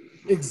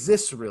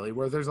exists really,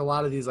 where there's a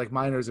lot of these like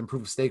miners and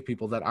proof of stake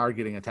people that are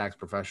getting a tax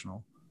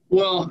professional.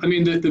 Well,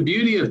 the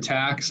beauty of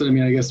tax, I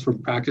guess for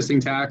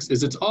practicing tax,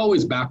 is it's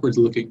always backwards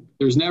looking.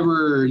 There's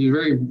never,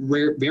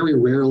 very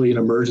rarely an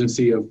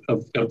emergency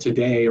of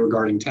today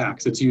regarding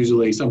tax. It's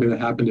usually something that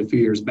happened a few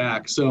years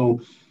back.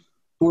 So,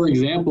 for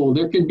example,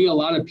 there could be a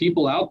lot of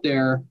people out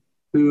there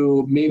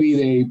who maybe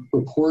they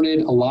reported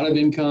a lot of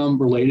income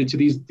related to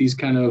these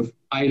kind of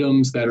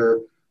items that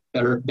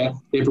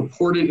they've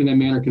reported in a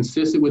manner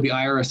consistent with the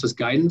IRS's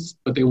guidance,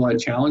 but they want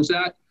to challenge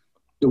that.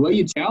 The way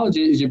you challenge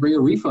it is you bring a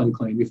refund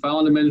claim. You file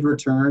an amended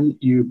return,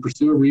 you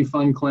pursue a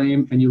refund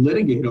claim, and you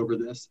litigate over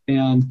this.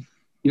 And,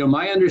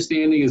 my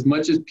understanding, as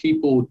much as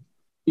people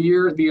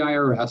fear the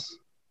IRS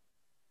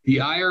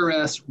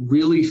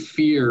really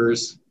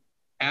fears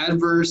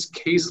adverse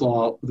case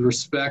law with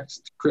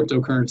respect to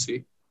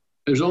cryptocurrency.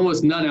 There's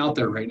almost none out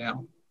there right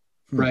now,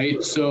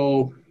 right?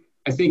 So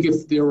I think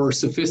if there were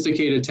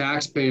sophisticated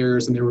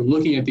taxpayers and they were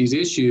looking at these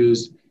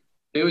issues,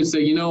 they would say,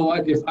 you know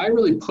what, if I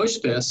really push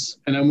this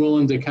and I'm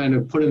willing to kind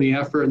of put in the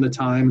effort and the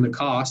time and the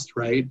cost,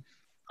 right,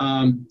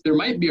 there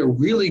might be a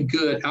really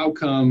good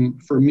outcome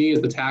for me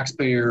as the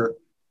taxpayer,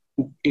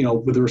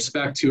 with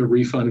respect to a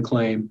refund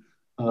claim,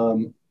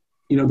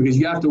 because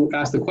you have to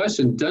ask the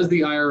question, does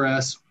the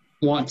IRS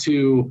want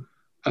to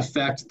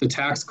affect the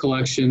tax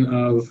collection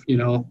of,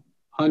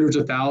 hundreds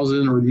of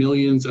thousands or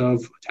millions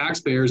of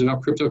taxpayers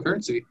about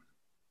cryptocurrency?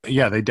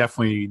 Yeah, they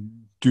definitely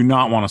do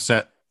not want to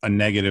set a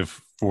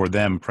negative for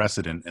them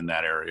precedent in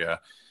that area.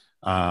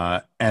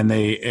 But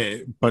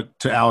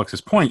to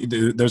Alex's point,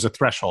 there's a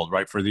threshold,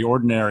 right? For the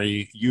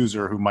ordinary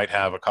user who might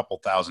have a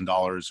couple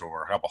 $1,000s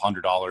or a couple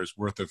 $100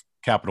 worth of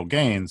capital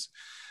gains,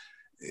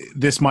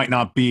 this might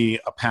not be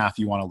a path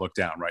you want to look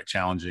down, right?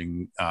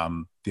 Challenging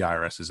the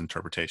IRS's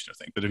interpretation of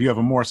things. But if you have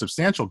a more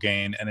substantial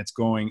gain and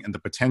the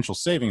potential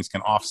savings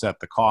can offset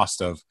the cost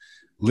of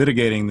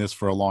litigating this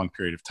for a long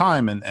period of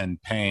time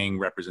and paying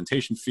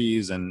representation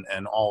fees and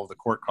all of the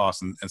court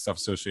costs and stuff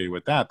associated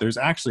with that, there's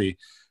actually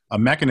a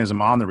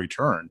mechanism on the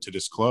return to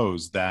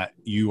disclose that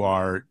you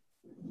are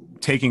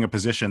taking a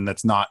position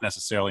that's not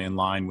necessarily in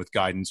line with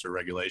guidance or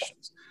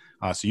regulations.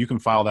 So you can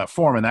file that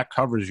form, and that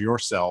covers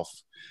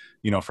yourself,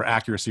 for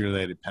accuracy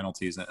related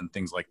penalties and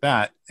things like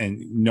that, and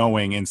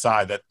knowing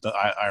inside that the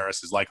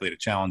IRS is likely to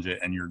challenge it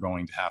and you're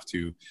going to have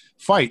to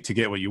fight to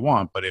get what you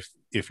want. But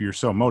if you're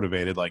so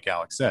motivated, like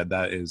Alex said,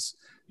 that is,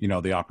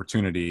 the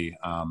opportunity,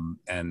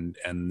 and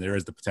there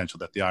is the potential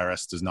that the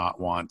IRS does not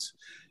want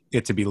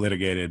it to be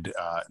litigated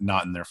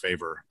not in their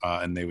favor,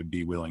 and they would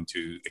be willing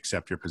to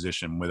accept your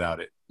position without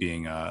it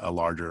being a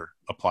larger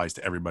applies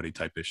to everybody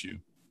type issue.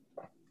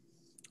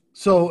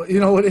 So,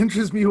 what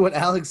interests me, what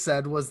Alex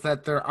said, was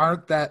that there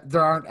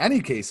aren't any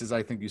cases,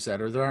 I think you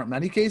said, or there aren't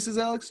many cases,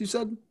 Alex, you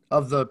said,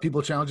 of the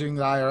people challenging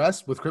the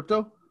IRS with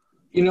crypto?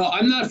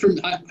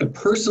 I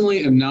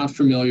personally am not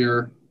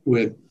familiar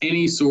with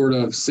any sort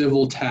of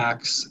civil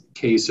tax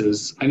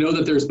cases. I know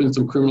that there's been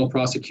some criminal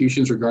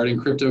prosecutions regarding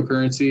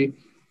cryptocurrency,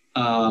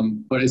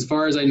 but as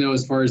far as I know,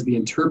 as far as the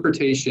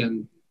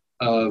interpretation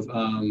of,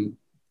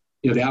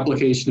 the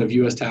application of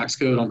U.S. tax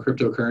code on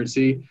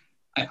cryptocurrency,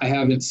 I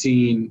haven't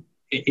seen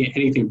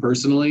anything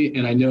personally.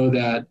 And I know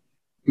that,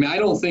 I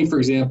don't think, for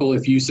example,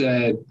 if you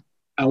said,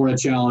 I want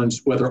to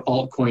challenge whether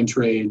altcoin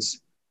trades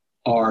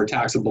are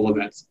taxable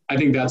events, I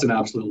think that's an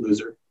absolute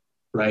loser,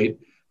 right?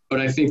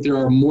 But I think there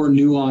are more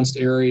nuanced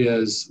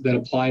areas that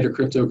apply to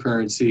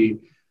cryptocurrency.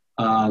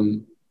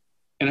 And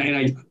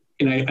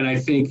I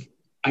think,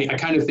 I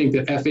kind of think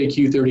that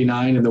FAQ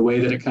 39 and the way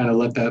that it kind of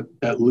let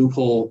that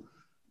loophole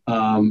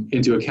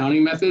into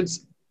accounting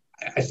methods,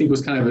 I think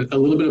was kind of a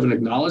little bit of an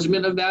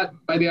acknowledgement of that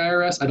by the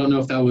IRS. I don't know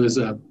if that was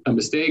a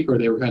mistake or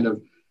they were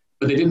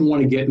but they didn't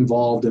want to get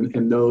involved in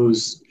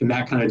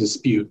that kind of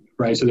dispute,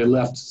 right? So they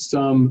left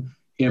some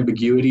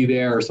ambiguity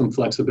there or some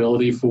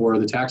flexibility for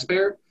the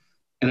taxpayer.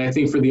 And I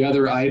think for the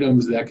other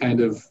items that kind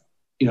of,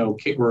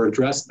 were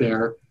addressed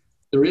there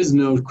is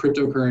no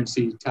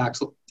cryptocurrency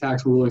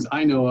tax rulings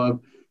I know of.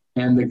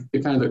 And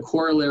the kind of the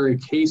corollary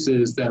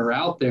cases that are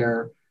out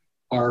there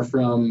are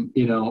from,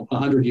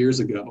 100 years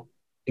ago,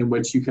 in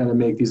which you kind of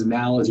make these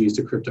analogies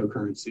to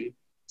cryptocurrency.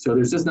 So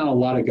there's just not a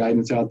lot of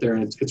guidance out there,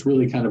 and it's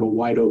really kind of a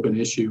wide open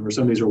issue, or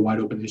some of these are wide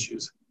open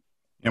issues.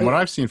 And what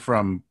I've seen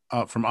from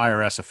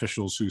IRS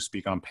officials who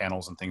speak on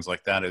panels and things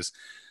like that is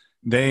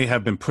they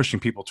have been pushing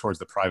people towards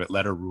the private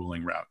letter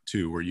ruling route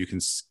too, where you can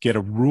get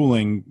a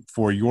ruling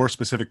for your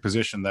specific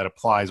position that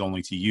applies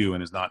only to you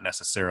and is not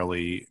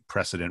necessarily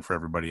precedent for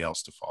everybody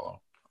else to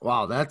follow.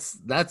 Wow, that's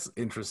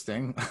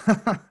interesting.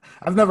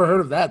 I've never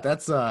heard of that.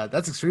 That's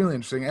extremely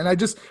interesting. And I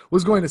just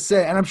was going to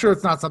say, and I'm sure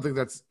it's not something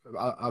that's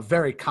a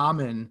very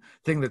common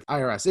thing that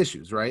IRS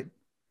issues, right?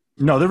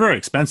 No, they're very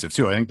expensive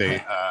too. I think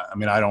they,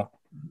 I don't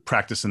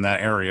practice in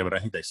that area, but I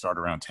think they start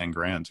around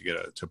 $10,000 to get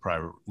a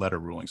private letter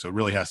ruling. So it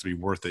really has to be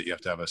worth it. You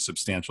have to have a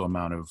substantial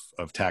amount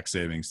of tax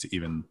savings to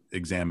even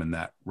examine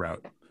that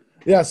route.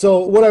 Yeah. So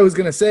what I was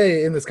going to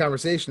say in this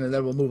conversation, and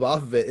then we'll move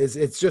off of it, is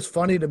it's just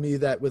funny to me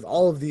that with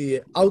all of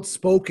the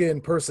outspoken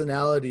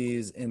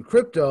personalities in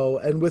crypto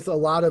and with a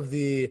lot of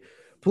the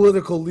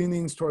political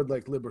leanings toward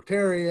like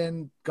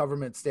libertarian,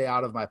 government stay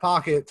out of my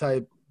pocket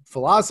type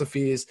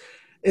philosophies,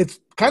 it's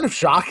kind of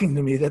shocking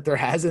to me that there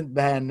hasn't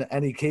been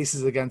any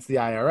cases against the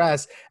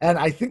IRS. And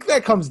I think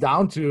that comes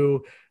down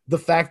to the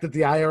fact that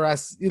the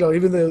IRS,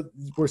 even though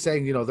we're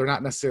saying, they're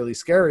not necessarily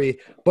scary,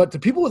 but to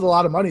people with a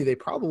lot of money, they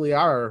probably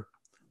are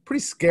pretty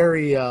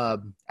scary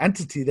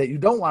entity that you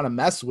don't want to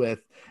mess with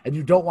and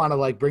you don't want to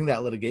like bring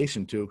that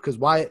litigation to, because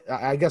why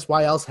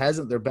else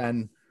hasn't there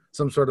been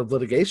some sort of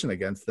litigation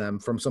against them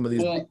from some of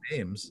these big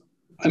names?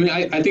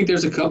 I think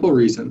there's a couple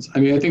reasons.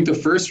 I think the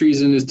first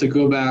reason is to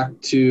go back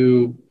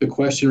to the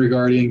question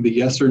regarding the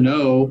yes or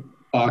no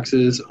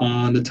boxes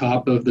on the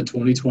top of the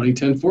 2020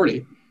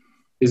 1040,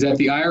 is that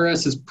the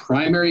IRS's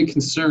primary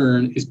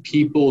concern is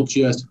people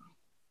just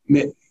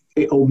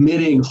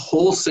omitting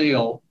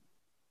wholesale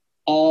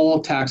all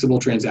taxable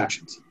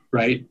transactions,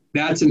 right?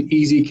 That's an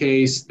easy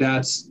case.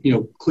 That's,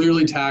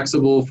 clearly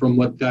taxable from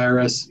what the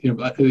IRS, in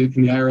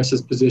the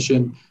IRS's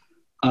position.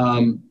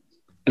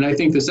 And I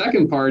think the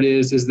second part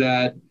is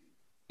that,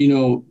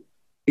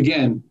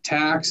 again,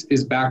 tax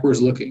is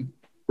backwards looking,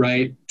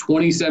 right?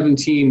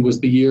 2017 was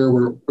the year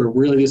where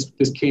really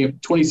this came,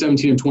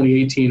 2017 and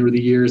 2018 were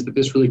the years that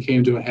this really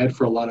came to a head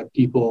for a lot of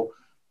people,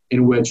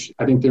 in which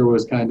I think there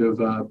was kind of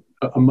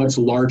a much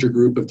larger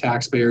group of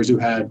taxpayers who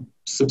had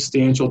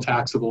substantial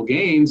taxable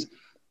gains.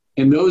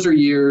 And those are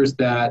years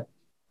that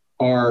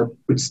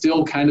would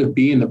still kind of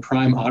be in the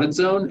prime audit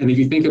zone. And if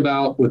you think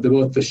about with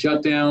both the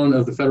shutdown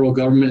of the federal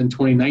government in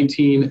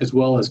 2019, as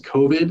well as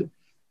COVID,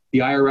 the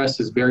IRS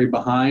is very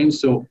behind.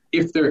 So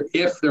if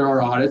there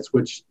are audits,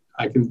 which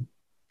I can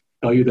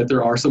tell you that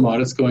there are some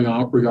audits going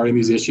on regarding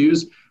these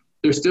issues,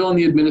 they're still in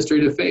the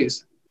administrative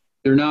phase.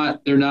 They're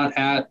not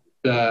yet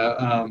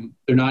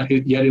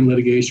in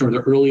litigation, or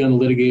they're early on the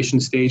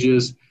litigation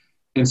stages.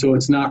 And so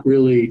it's not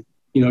really,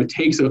 it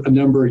takes a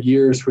number of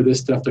years for this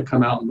stuff to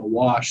come out in the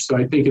wash. So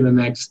I think in the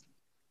next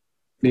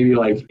maybe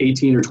like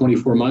 18 or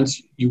 24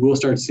 months, you will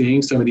start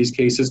seeing some of these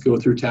cases go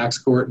through tax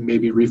court and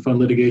maybe refund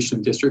litigation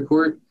in district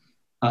court.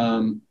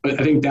 But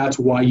I think that's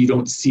why you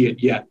don't see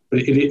it yet. But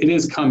it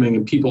is coming,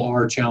 and people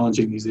are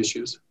challenging these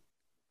issues.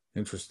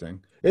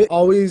 Interesting. It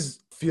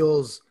always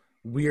feels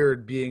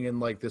weird being in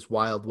like this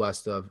wild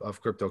west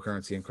of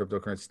cryptocurrency and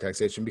cryptocurrency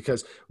taxation,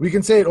 because we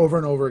can say it over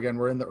and over again.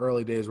 We're in the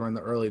early days. We're in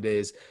the early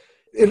days.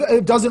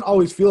 It doesn't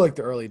always feel like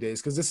the early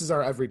days because this is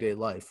our everyday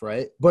life,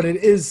 right? But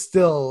it is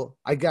still,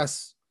 I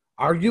guess,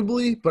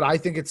 arguably, but I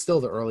think it's still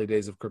the early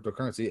days of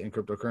cryptocurrency and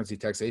cryptocurrency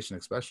taxation,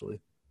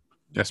 especially.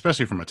 Yeah,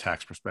 especially from a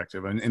tax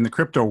perspective. And in the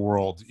crypto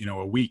world,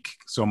 a week,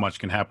 so much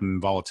can happen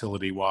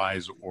volatility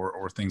wise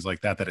or things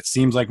like that it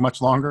seems like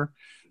much longer.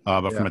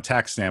 But from a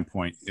tax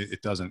standpoint,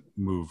 it doesn't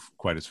move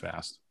quite as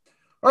fast.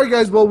 All right,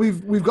 guys. Well,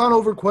 we've gone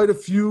over quite a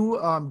few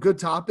good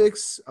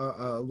topics,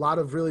 a lot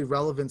of really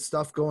relevant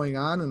stuff going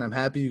on, and I'm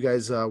happy you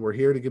guys were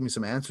here to give me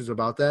some answers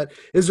about that.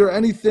 Is there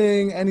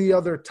any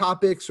other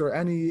topics or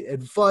any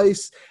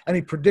advice,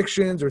 any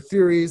predictions or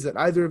theories that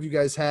either of you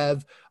guys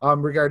have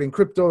regarding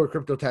crypto or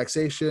crypto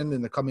taxation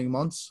in the coming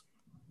months?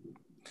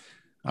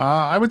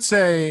 I would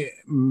say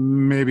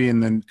maybe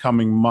in the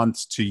coming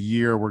months to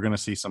year, we're going to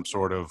see some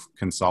sort of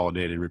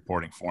consolidated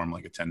reporting form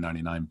like a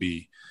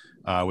 1099-B.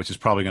 Which is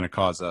probably going to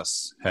cause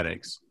us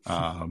headaches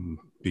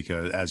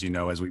because, as you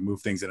know, as we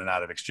move things in and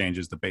out of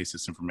exchanges, the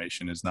basis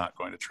information is not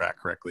going to track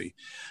correctly.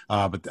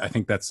 But I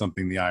think that's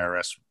something the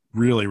IRS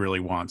really, really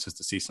wants, is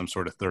to see some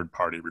sort of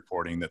third-party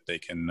reporting that they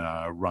can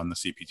run the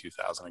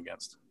CP2000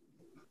 against.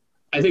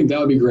 I think that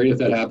would be great if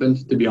that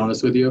happened, to be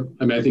honest with you.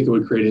 I mean, I think it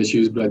would create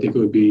issues, but I think it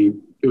would be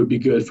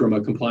good from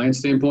a compliance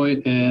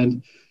standpoint.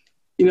 And,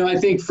 I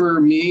think for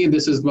me,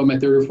 this is about my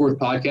third or fourth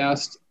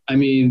podcast. I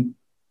mean,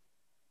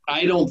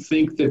 I don't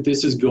think that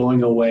this is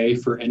going away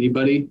for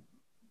anybody.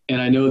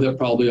 And I know that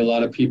probably a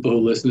lot of people who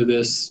listen to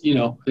this,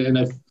 and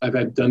I've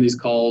had done these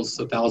calls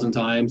 1,000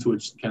 times,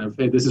 which kind of,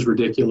 hey, this is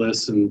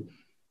ridiculous. And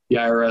the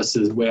IRS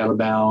is way out of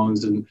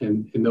bounds and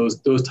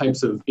those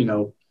types of,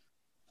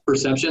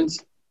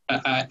 perceptions.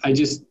 I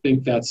just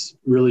think that's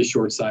really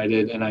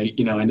short-sighted. And I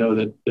know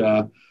that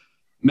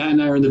Matt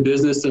and I are in the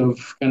business of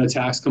kind of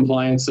tax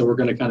compliance. So we're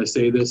going to kind of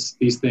say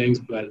these things,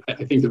 but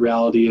I think the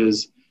reality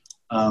is,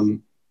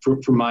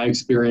 from my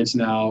experience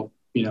now,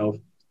 3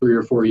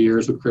 or 4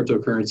 years with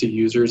cryptocurrency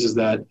users, is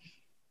that,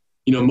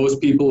 most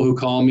people who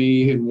call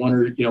me and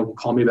will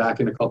call me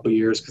back in a couple of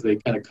years because they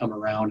kind of come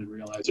around and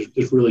realize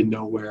there's really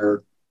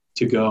nowhere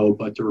to go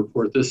but to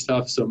report this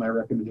stuff. So my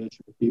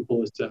recommendation for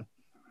people is to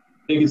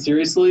take it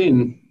seriously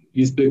and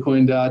use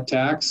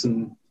Bitcoin.Tax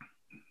and,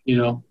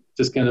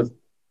 just kind of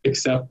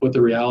accept what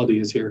the reality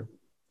is here.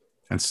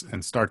 And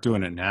start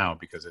doing it now,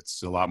 because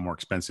it's a lot more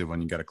expensive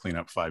when you got to clean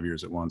up 5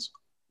 years at once.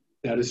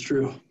 That is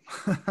true.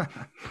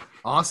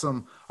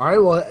 Awesome. All right.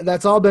 Well,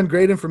 that's all been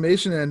great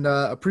information, and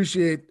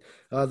appreciate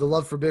the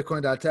love for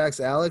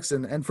Bitcoin.Tax, Alex,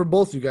 and for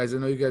both you guys. I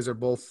know you guys are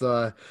both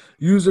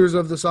users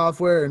of the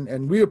software,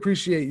 and we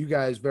appreciate you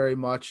guys very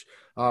much.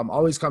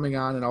 Always coming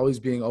on and always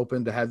being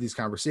open to have these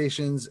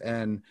conversations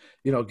and,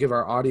 give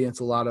our audience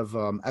a lot of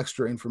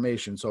extra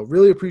information. So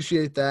really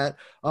appreciate that.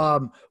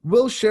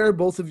 We'll share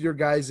both of your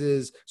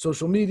guys'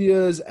 social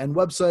medias and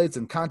websites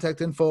and contact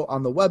info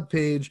on the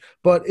webpage.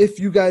 But if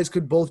you guys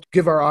could both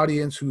give our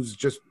audience who's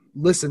just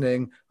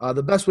listening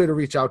the best way to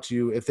reach out to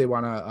you if they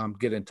want to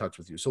get in touch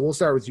with you. So we'll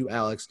start with you,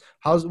 Alex.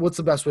 What's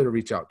the best way to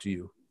reach out to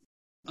you?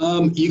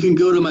 You can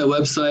go to my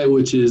website,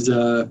 which is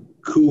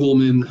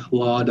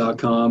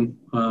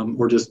kugelmanlaw.com,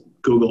 or just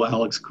Google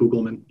Alex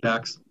Kugelman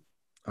Tax.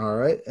 All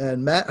right.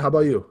 And Matt, how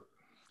about you?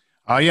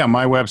 Yeah,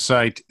 my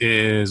website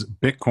is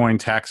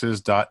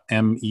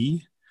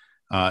bitcointaxes.me.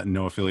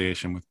 No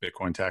affiliation with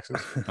Bitcoin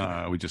Taxes.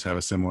 We just have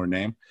a similar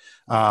name.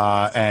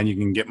 And you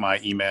can get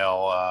my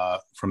email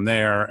from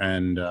there,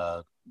 and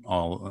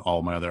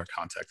all my other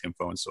contact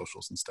info and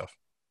socials and stuff.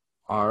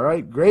 All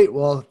right, great.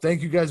 Well,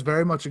 thank you guys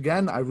very much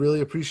again. I really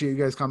appreciate you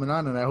guys coming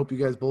on, and I hope you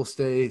guys both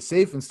stay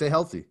safe and stay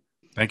healthy.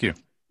 Thank you.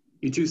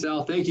 You too,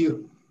 Sal. Thank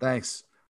you. Thanks.